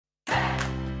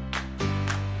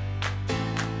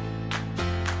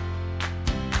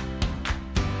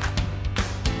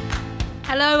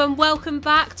Hello and welcome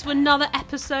back to another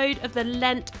episode of the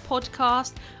Lent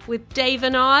Podcast with Dave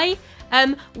and I.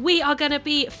 We are going to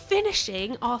be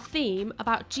finishing our theme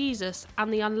about Jesus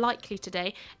and the unlikely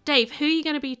today. Dave, who are you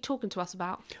going to be talking to us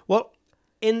about? Well,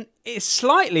 it's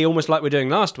slightly almost like we're doing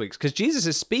last week's, because Jesus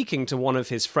is speaking to one of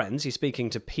his friends. He's speaking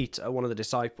to Peter, one of the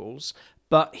disciples,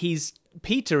 but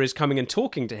Peter is coming and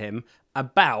talking to him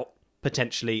about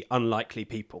potentially unlikely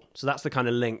people. So that's the kind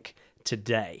of link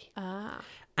today.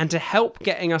 And to help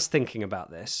getting us thinking about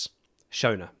this,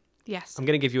 Shona, Yes. I'm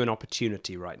going to give you an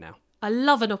opportunity right now. I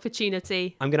love an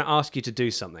opportunity. I'm going to ask you to do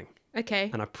something.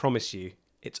 Okay. And I promise you,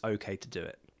 it's okay to do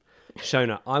it.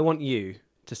 Shona, I want you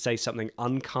to say something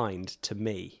unkind to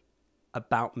me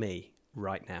about me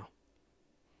right now.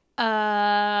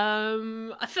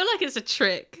 I feel like it's a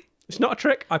trick. It's not a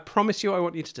trick. I promise you I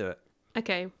want you to do it.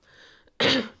 Okay.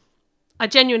 I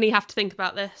genuinely have to think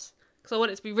about this because I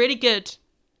want it to be really good.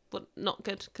 Well, not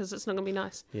good because it's not going to be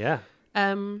nice. Yeah.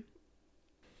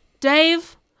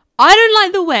 Dave, I don't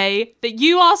like the way that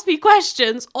you ask me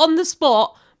questions on the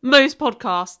spot most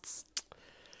podcasts.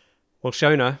 Well,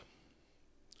 Shona,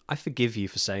 I forgive you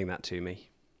for saying that to me.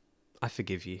 I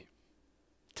forgive you.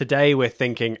 Today we're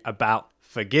thinking about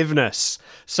forgiveness.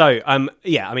 So,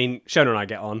 Shona and I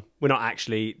get on. We're not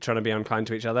actually trying to be unkind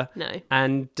to each other. No.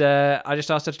 And I just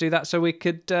asked her to do that so we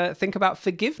could think about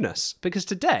forgiveness. Because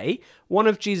today, one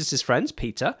of Jesus' friends,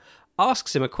 Peter,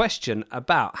 asks him a question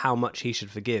about how much he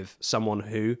should forgive someone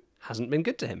who hasn't been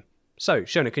good to him. So,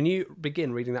 Shona, can you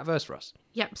begin reading that verse for us?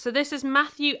 Yep, so this is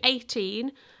Matthew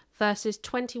 18, verses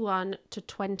 21 to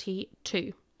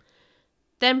 22.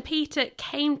 Then Peter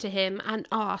came to him and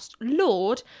asked,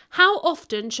 Lord, how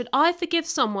often should I forgive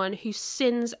someone who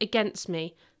sins against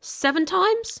me? 7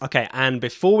 times? Okay, and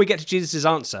before we get to Jesus'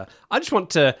 answer, I just want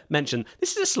to mention,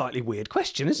 this is a slightly weird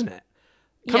question, isn't it?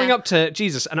 Coming up to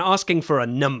Jesus and asking for a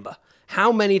number.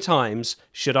 How many times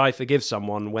should I forgive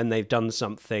someone when they've done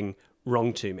something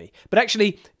wrong to me? But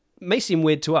actually, may seem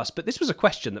weird to us, but this was a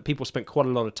question that people spent quite a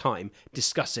lot of time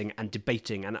discussing and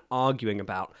debating and arguing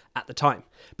about at the time.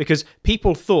 Because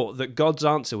people thought that God's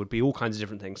answer would be all kinds of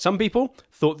different things. Some people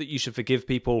thought that you should forgive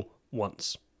people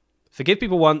once. Forgive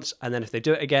people once, and then if they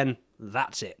do it again,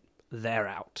 that's it. They're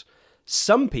out.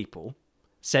 Some people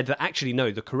said that actually,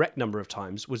 no, the correct number of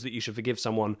times was that you should forgive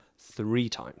someone 3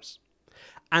 times.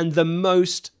 And the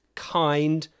most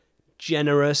kind,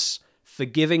 generous,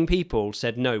 forgiving people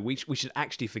said, no, we should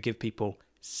actually forgive people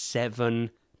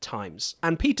 7 times.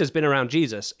 And Peter's been around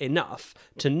Jesus enough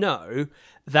to know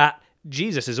that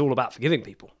Jesus is all about forgiving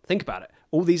people. Think about it.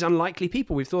 All these unlikely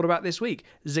people we've thought about this week.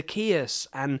 Zacchaeus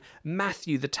and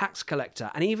Matthew, the tax collector,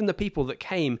 and even the people that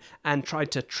came and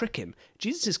tried to trick him.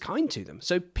 Jesus is kind to them.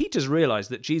 So Peter's realised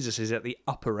that Jesus is at the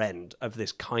upper end of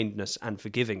this kindness and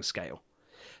forgiving scale.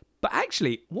 But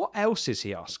actually, what else is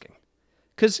he asking?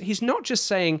 Because he's not just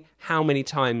saying, how many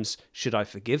times should I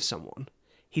forgive someone?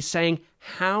 He's saying,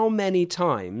 how many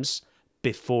times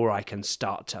before I can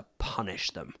start to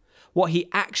punish them? What he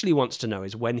actually wants to know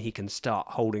is when he can start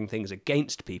holding things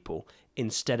against people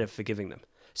instead of forgiving them.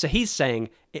 So he's saying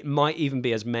it might even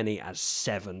be as many as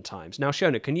 7 times. Now,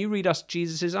 Shona, can you read us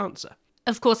Jesus' answer?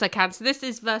 Of course I can. So this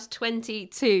is verse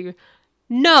 22.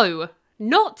 No,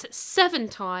 not 7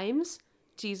 times,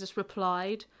 Jesus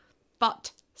replied,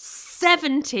 but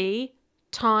 70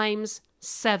 times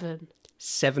 7.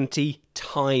 70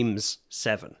 times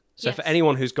 7. So Yes. for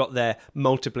anyone who's got their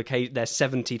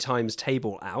 70 times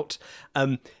table out,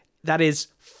 that is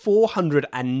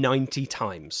 490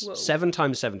 times. Whoa. 7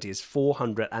 times 70 is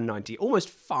 490, almost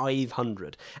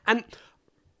 500. And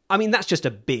I mean, that's just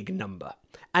a big number.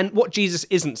 And what Jesus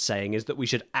isn't saying is that we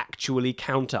should actually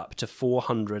count up to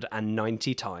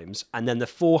 490 times, and then the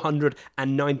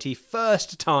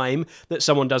 491st time that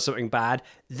someone does something bad,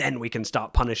 then we can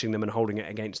start punishing them and holding it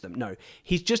against them. No,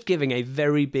 he's just giving a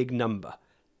very big number.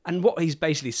 And what he's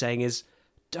basically saying is,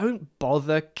 don't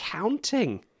bother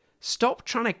counting. Stop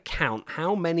trying to count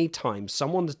how many times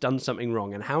someone's done something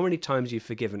wrong and how many times you've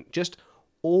forgiven. Just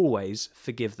always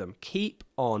forgive them. Keep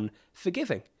on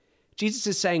forgiving. Jesus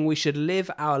is saying we should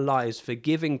live our lives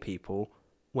forgiving people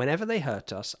whenever they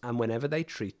hurt us and whenever they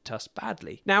treat us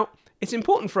badly. Now, it's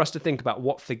important for us to think about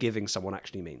what forgiving someone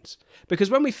actually means. Because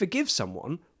when we forgive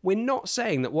someone, we're not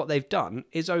saying that what they've done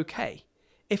is okay.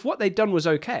 If what they've done was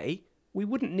okay, we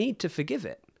wouldn't need to forgive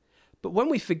it. But when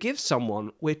we forgive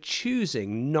someone, we're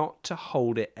choosing not to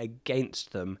hold it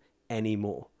against them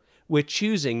anymore. We're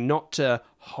choosing not to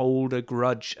hold a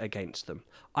grudge against them.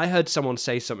 I heard someone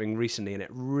say something recently and it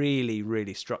really,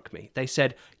 really struck me. They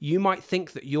said, you might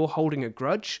think that you're holding a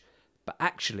grudge, but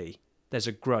actually there's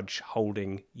a grudge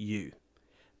holding you.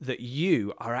 That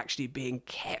you are actually being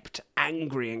kept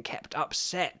angry and kept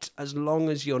upset as long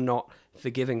as you're not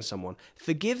forgiving someone.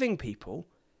 Forgiving people,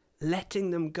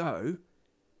 letting them go,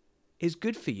 is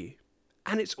good for you.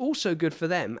 And it's also good for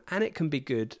them, and it can be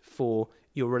good for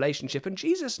your relationship. And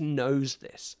Jesus knows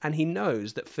this, and he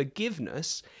knows that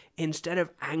forgiveness, instead of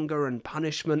anger and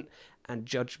punishment and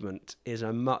judgment, is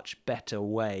a much better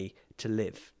way to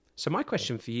live. So my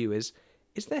question for you is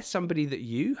there somebody that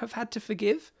you have had to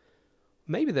forgive?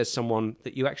 Maybe there's someone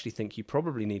that you actually think you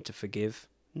probably need to forgive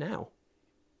now.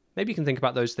 Maybe you can think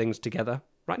about those things together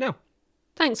right now.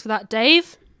 Thanks for that,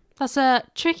 Dave. That's a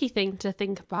tricky thing to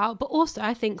think about, but also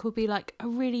I think will be like a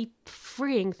really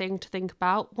freeing thing to think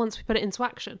about once we put it into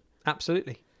action.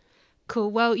 Absolutely.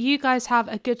 Cool. Well, you guys have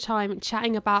a good time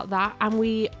chatting about that, and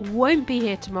we won't be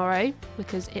here tomorrow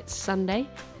because it's Sunday,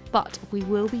 but we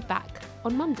will be back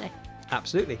on Monday.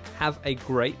 Absolutely. Have a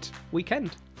great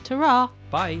weekend. Ta-ra!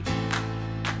 Bye.